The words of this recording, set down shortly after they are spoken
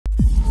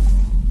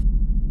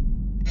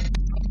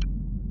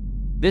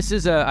this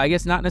is I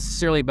guess not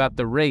necessarily about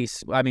the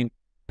race. I mean,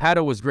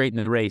 Pato was great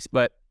in the race,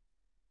 but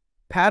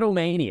Pato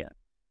Mania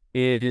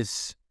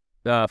is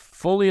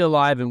fully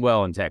alive and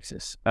well in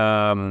Texas.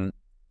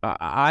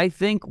 I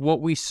think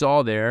what we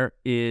saw there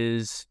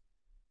is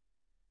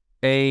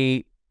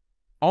a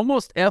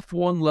almost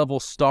F1 level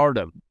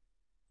stardom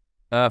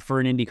for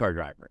an IndyCar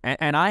driver,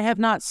 and I have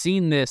not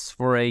seen this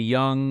for a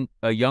young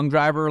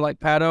driver like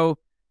Pato.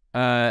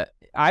 I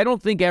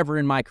don't think ever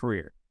in my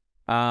career,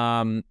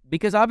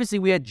 because obviously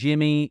we had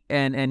Jimmy,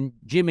 and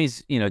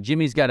Jimmy's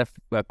got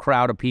a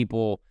crowd of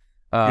people,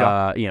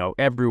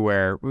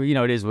 everywhere.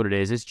 It is what it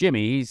is. It's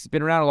Jimmy. He's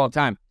been around a long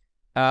time.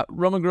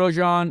 Roman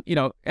Grosjean,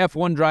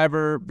 F1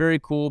 driver, very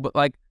cool, but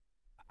like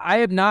I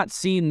have not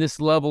seen this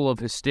level of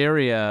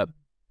hysteria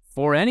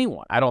for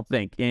anyone, I don't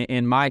think,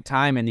 in my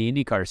time in the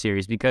IndyCar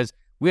series, because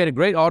we had a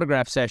great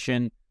autograph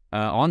session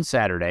on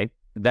Saturday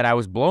that I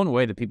was blown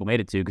away that people made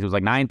it to, because it was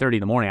like 9:30 in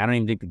the morning. I don't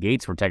even think the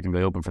gates were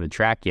technically open for the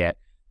track yet.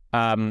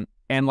 And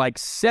like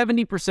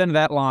 70% of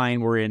that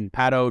line were in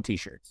Pato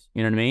t-shirts.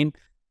 You know what I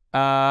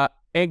mean?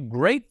 And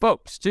great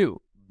folks,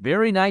 too.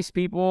 Very nice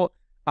people.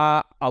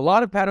 A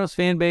lot of Pato's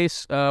fan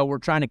base were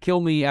trying to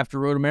kill me after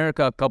Road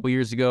America a couple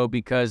years ago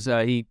because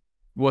he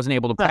wasn't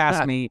able to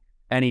pass me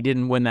and he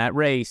didn't win that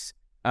race.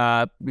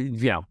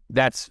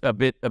 That's a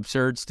bit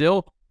absurd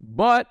still,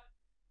 but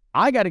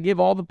I got to give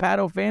all the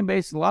Pato fan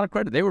base a lot of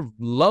credit. They were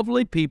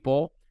lovely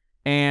people,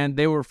 and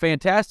they were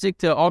fantastic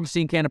to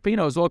Augustine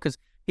Canapino as well, because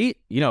he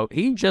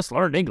just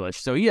learned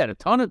English, so he had a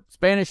ton of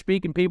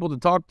Spanish-speaking people to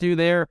talk to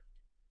there,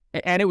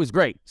 and it was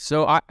great.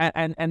 So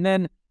and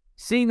then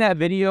seeing that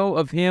video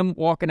of him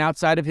walking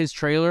outside of his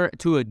trailer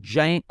to a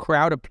giant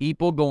crowd of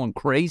people going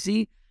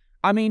crazy,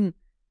 I mean,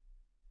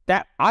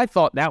 I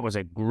thought that was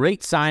a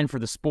great sign for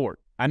the sport.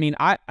 I mean,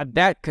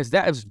 because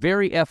that is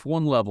very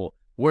F1 level,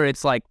 where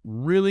it's like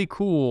really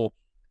cool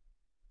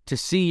to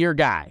see your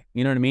guy.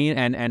 You know what I mean?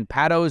 And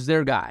Pato is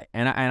their guy,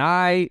 and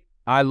I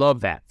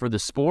love that for the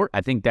sport. I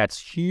think that's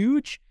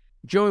huge.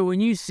 Joey, when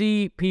you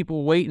see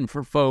people waiting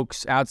for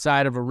folks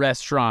outside of a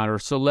restaurant or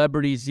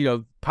celebrities,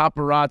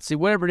 paparazzi,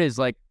 whatever it is,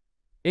 like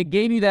it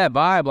gave you that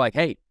vibe, like,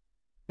 hey,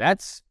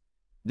 this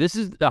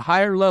is the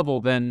higher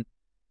level than.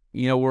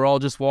 We're all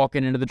just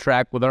walking into the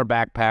track with our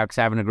backpacks,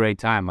 having a great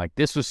time. Like,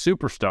 this was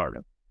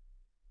superstardom.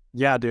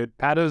 Yeah, dude.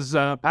 Pato's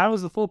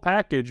the full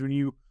package. When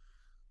you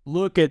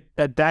look at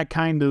that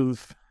kind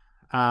of,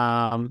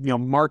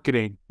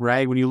 marketing,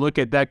 right? When you look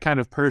at that kind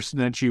of person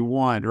that you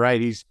want,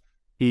 right?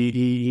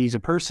 He's a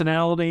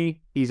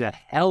personality. He's a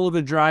hell of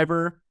a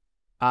driver.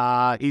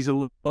 He's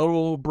a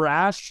little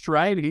brash,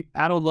 right?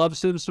 Pato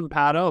loves him some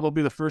Pato. He'll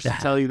be the first to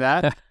tell you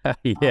that.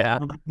 Yeah.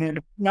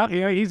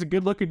 He's a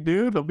good-looking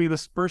dude. He'll be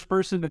the first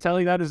person to tell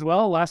you that as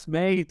well. Last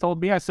May, he told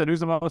me, I said,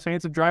 "Who's the most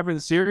handsome driver in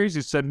the series?"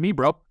 He said, "Me,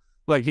 bro."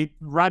 Like, he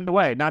right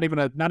away, not even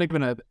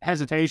a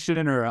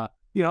hesitation or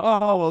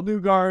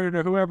Newgarden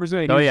or whoever's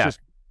in it. He's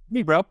just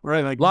me, bro.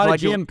 Right? Like a lot of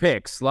gym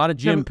picks.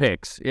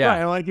 Yeah.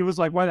 Right. Like, he was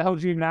like, "Why the hell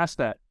did you even ask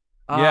that?"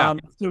 Yeah.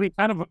 So he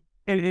kind of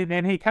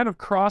and he kind of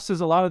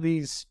crosses a lot of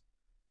these,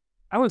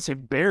 I wouldn't say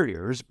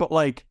barriers, but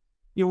like,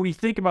 when you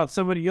think about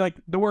somebody, like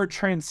the word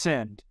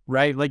transcend,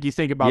 right? Like you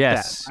think about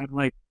that. I'm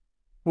like,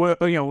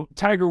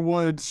 Tiger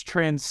Woods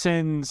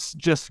transcends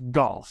just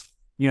golf,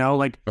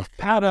 like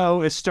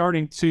Pato is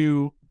starting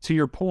to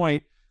your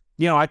point,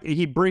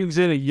 he brings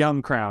in a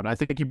young crowd. I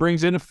think he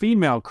brings in a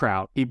female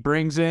crowd. He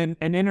brings in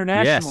an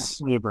international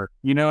flavor.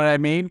 You know what I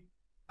mean?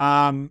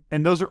 And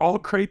those are all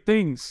great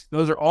things.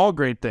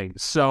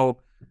 So,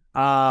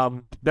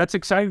 that's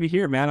exciting to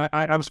hear, man.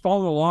 I was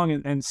following along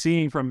and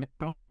seeing from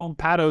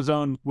Pato's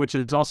own, which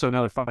is also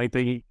another funny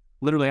thing. He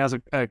literally has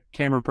a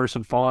camera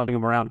person following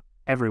him around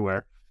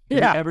everywhere.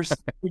 Yeah.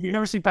 If you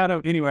ever see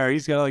Pato anywhere,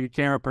 he's got like a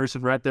camera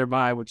person right there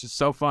by, which is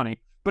so funny.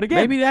 But again,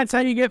 maybe that's how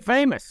you get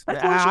famous.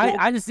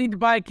 I just need to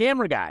buy a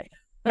camera guy.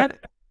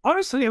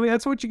 Honestly, I mean,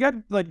 that's what you got.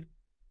 Like,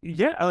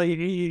 yeah, like,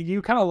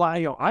 you kind of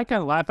lie. I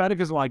kind of laugh at it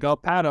because I'm like, oh,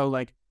 Pato,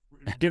 like,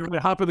 get ready to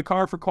hop in the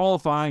car for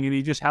qualifying, and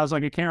he just has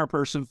like a camera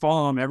person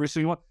follow him every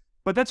single one.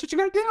 But that's what you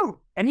got to do,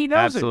 and he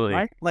knows it,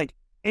 right? Like,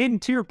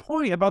 and to your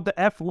point about the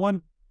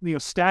F1,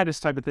 status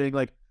type of thing,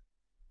 like,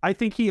 I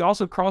think he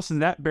also crosses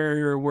that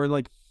barrier where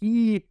like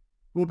he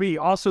will be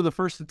also the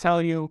first to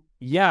tell you,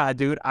 yeah,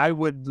 dude, I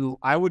would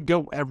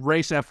go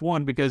race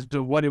F1 because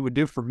of what it would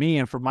do for me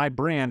and for my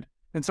brand.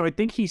 And so I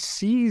think he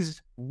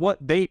sees what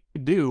they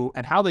do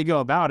and how they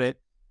go about it,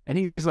 and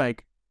he's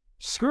like,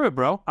 screw it,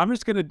 bro. I'm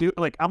just gonna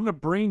I'm gonna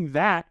bring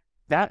that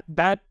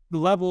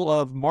level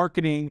of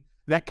marketing,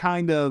 that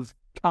kind of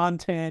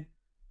content,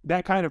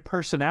 that kind of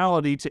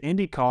personality to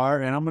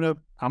IndyCar, and I'm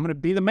gonna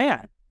be the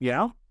man.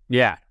 Yeah,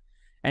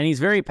 and he's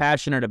very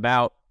passionate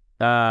about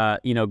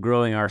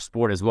growing our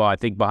sport as well. I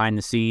think behind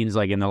the scenes,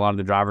 like in a lot of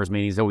the drivers'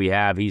 meetings that we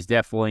have, he's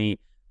definitely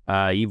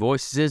he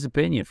voices his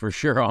opinion for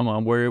sure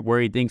on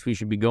where he thinks we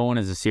should be going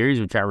as a series,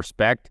 which I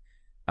respect.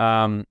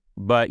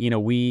 But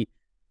we.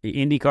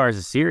 IndyCar as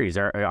a series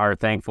are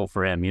thankful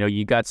for him.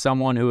 You got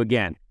someone who,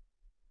 again,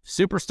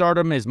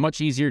 superstardom is much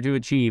easier to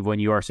achieve when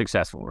you are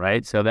successful,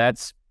 right? So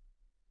that's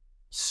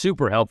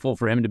super helpful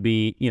for him to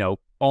be,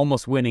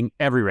 almost winning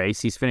every race.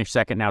 He's finished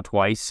second now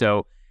twice,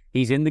 so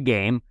he's in the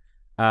game.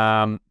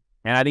 And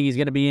I think he's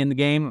going to be in the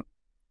game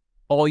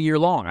all year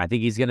long. I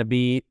think he's going to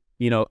be,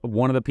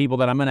 one of the people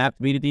that I'm going to have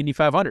to beat at the Indy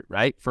 500,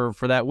 right, for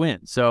that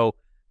win. So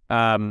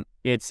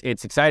it's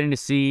exciting to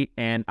see,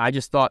 and I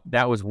just thought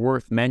that was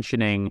worth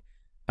mentioning,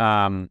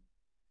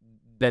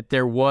 that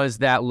there was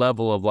that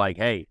level of like,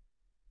 hey,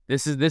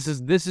 this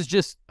is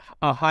just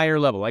a higher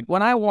level. Like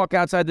when I walk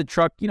outside the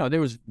truck, there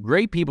was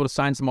great people to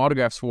sign some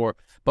autographs for,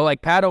 but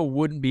like Pato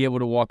wouldn't be able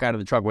to walk out of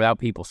the truck without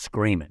people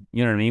screaming.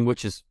 You know what I mean?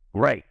 Which is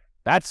great.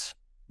 That's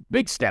a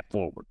big step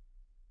forward.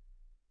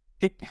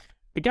 It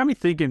got me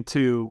thinking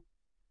too,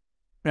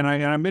 and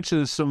I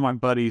mentioned this to some of my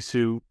buddies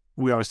who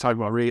we always talk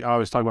about. I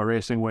always talk about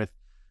racing with.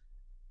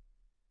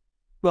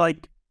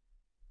 Like,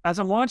 as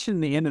I'm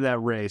watching the end of that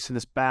race and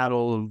this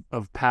battle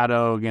of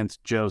Pato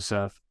against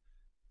Joseph,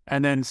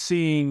 and then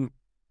seeing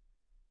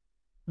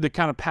the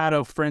kind of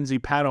Pato frenzy,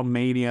 Pato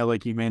mania,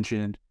 like you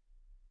mentioned,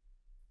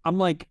 I'm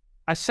like,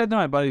 I said to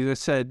my buddies, I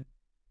said,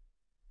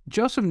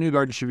 Joseph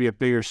Newgarden should be a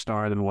bigger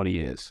star than what he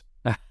is.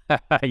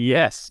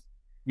 Yes.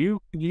 Do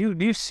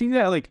you see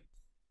that? Like,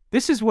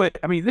 this is what,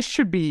 I mean, this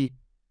should be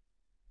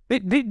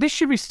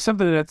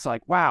something that's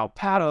like, wow,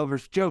 Pato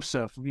versus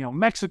Joseph,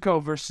 Mexico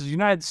versus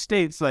United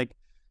States, like,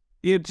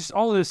 just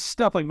all this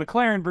stuff, like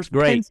McLaren versus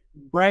Penske,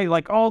 right?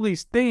 Like all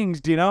these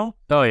things,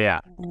 Oh yeah.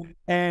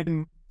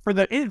 And for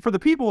the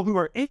people who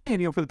are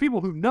in, for the people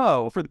who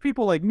know, for the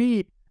people like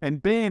me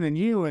and Ben and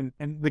you and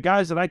the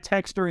guys that I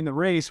text during the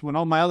race when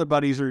all my other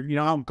buddies are,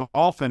 out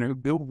golfing or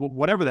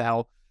whatever the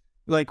hell,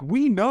 like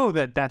we know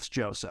that that's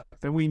Joseph,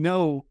 and we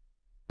know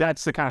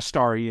that's the kind of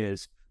star he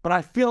is. But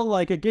I feel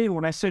like, again,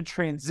 when I said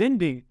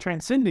transcending,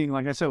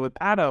 like I said with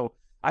Pato,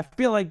 I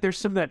feel like there's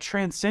some of that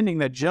transcending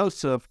that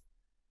Joseph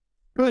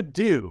could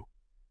do,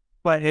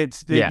 but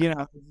it's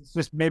it's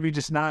just maybe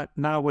just not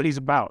what he's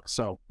about.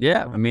 So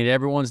yeah, I mean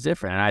everyone's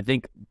different, and I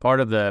think part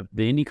of the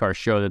IndyCar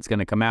show that's going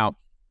to come out,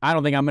 I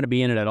don't think I'm going to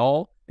be in it at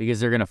all because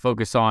they're going to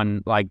focus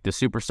on like the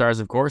superstars,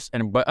 of course,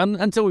 but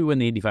until we win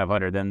the Indy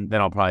 500, then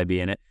I'll probably be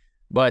in it.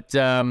 But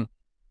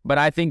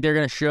I think they're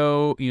going to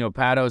show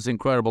Pato's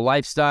incredible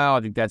lifestyle.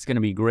 I think that's going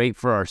to be great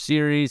for our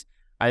series.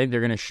 I think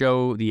they're going to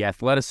show the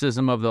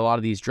athleticism of a lot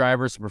of these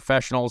drivers,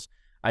 professionals.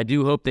 I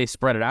do hope they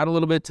spread it out a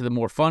little bit to the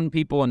more fun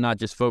people and not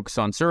just focus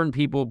on certain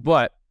people,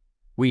 but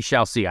we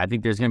shall see. I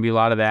think there's going to be a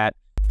lot of that.